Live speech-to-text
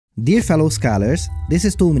Dear fellow scholars, this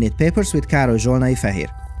is 2-minute papers with Károly Zsolnai Fehér.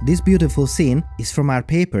 This beautiful scene is from our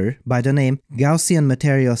paper by the name Gaussian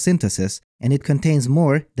Material Synthesis, and it contains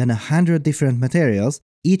more than 100 different materials,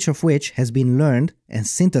 each of which has been learned and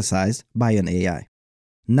synthesized by an AI.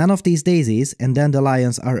 None of these daisies and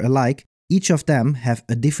dandelions are alike, each of them have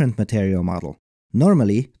a different material model.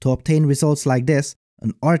 Normally, to obtain results like this,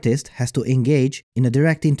 an artist has to engage in a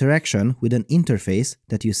direct interaction with an interface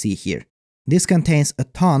that you see here. This contains a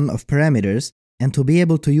ton of parameters, and to be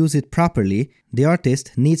able to use it properly, the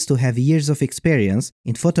artist needs to have years of experience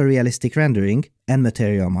in photorealistic rendering and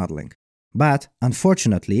material modeling. But,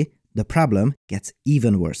 unfortunately, the problem gets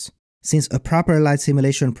even worse. Since a proper light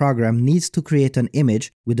simulation program needs to create an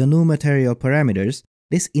image with the new material parameters,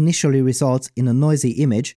 this initially results in a noisy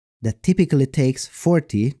image that typically takes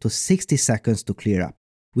 40 to 60 seconds to clear up.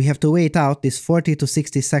 We have to wait out this 40 to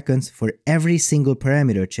 60 seconds for every single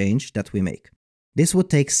parameter change that we make. This would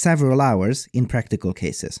take several hours in practical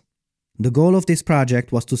cases. The goal of this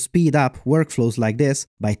project was to speed up workflows like this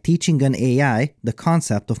by teaching an AI the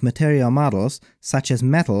concept of material models such as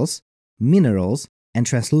metals, minerals, and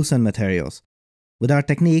translucent materials. With our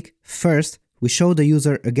technique, first, we show the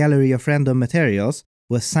user a gallery of random materials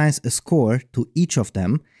who assigns a score to each of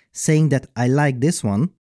them, saying that I like this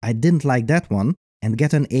one, I didn't like that one, and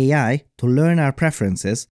get an AI to learn our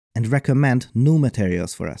preferences and recommend new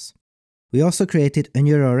materials for us. We also created a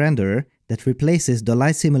neural renderer that replaces the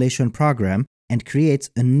light simulation program and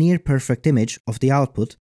creates a near-perfect image of the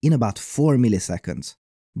output in about 4 milliseconds.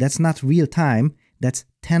 That's not real time, that's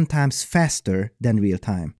 10 times faster than real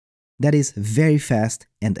time. That is very fast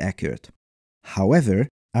and accurate. However,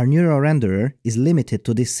 our neural renderer is limited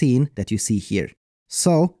to this scene that you see here.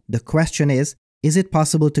 So, the question is it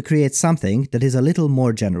possible to create something that is a little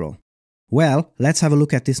more general? Well, let's have a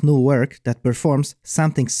look at this new work that performs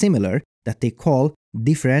something similar that they call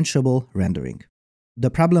differentiable rendering. The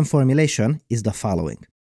problem formulation is the following.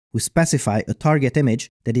 We specify a target image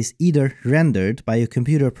that is either rendered by a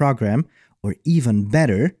computer program or, even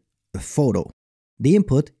better, a photo. The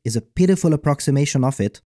input is a pitiful approximation of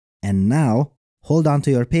it, and now hold on to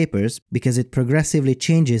your papers because it progressively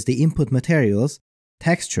changes the input materials,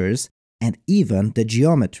 textures, and even the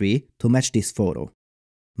geometry to match this photo.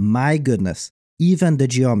 My goodness, even the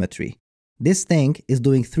geometry. This thing is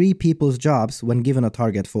doing 3 people's jobs when given a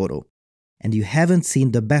target photo. And you haven't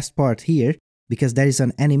seen the best part here because there is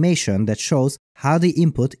an animation that shows how the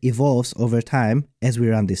input evolves over time as we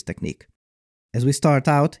run this technique. As we start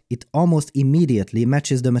out, it almost immediately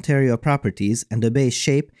matches the material properties and the base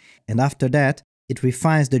shape, and after that, it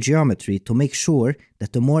refines the geometry to make sure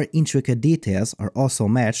that the more intricate details are also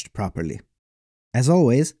matched properly. As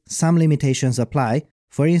always, some limitations apply.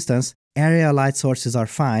 For instance, area light sources are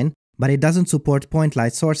fine, but it doesn't support point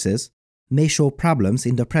light sources, may show problems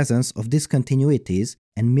in the presence of discontinuities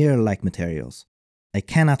and mirror-like materials. I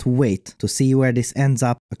cannot wait to see where this ends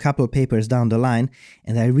up a couple papers down the line,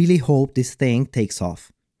 and I really hope this thing takes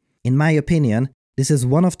off. In my opinion, this is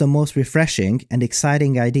one of the most refreshing and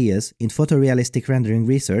exciting ideas in photorealistic rendering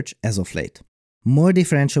research as of late. More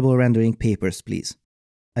differentiable rendering papers, please.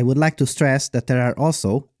 I would like to stress that there are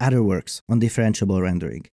also other works on differentiable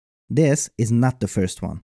rendering. This is not the first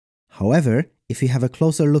one. However, if you have a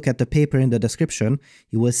closer look at the paper in the description,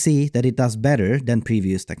 you will see that it does better than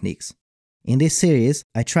previous techniques. In this series,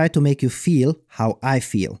 I try to make you feel how I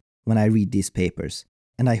feel when I read these papers,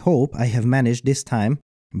 and I hope I have managed this time,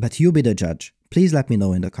 but you be the judge. Please let me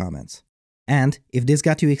know in the comments. And if this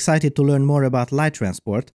got you excited to learn more about light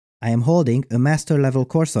transport, I am holding a master-level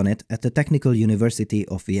course on it at the Technical University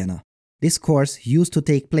of Vienna. This course used to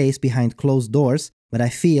take place behind closed doors, but I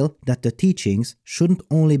feel that the teachings shouldn't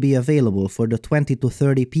only be available for the 20 to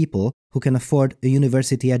 30 people who can afford a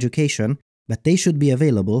university education, but they should be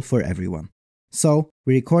available for everyone. So,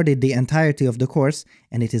 we recorded the entirety of the course,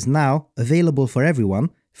 and it is now available for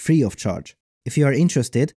everyone, free of charge. If you are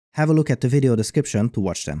interested, have a look at the video description to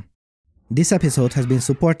watch them. This episode has been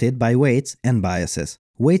supported by Weights and Biases.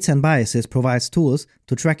 Weights and Biases provides tools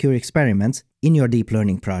to track your experiments in your deep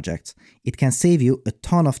learning projects. It can save you a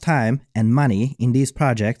ton of time and money in these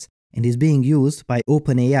projects and is being used by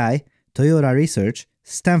OpenAI, Toyota Research,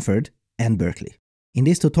 Stanford, and Berkeley. In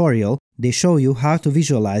this tutorial, they show you how to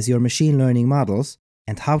visualize your machine learning models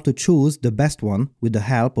and how to choose the best one with the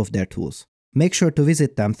help of their tools. Make sure to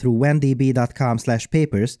visit them through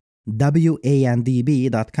wandb.com/papers,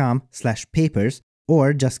 wandb.com/papers,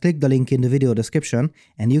 or just click the link in the video description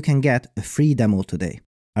and you can get a free demo today.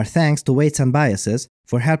 Our thanks to Weights and Biases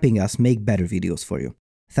for helping us make better videos for you.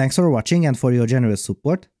 Thanks for watching and for your generous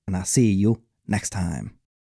support, and I'll see you next time.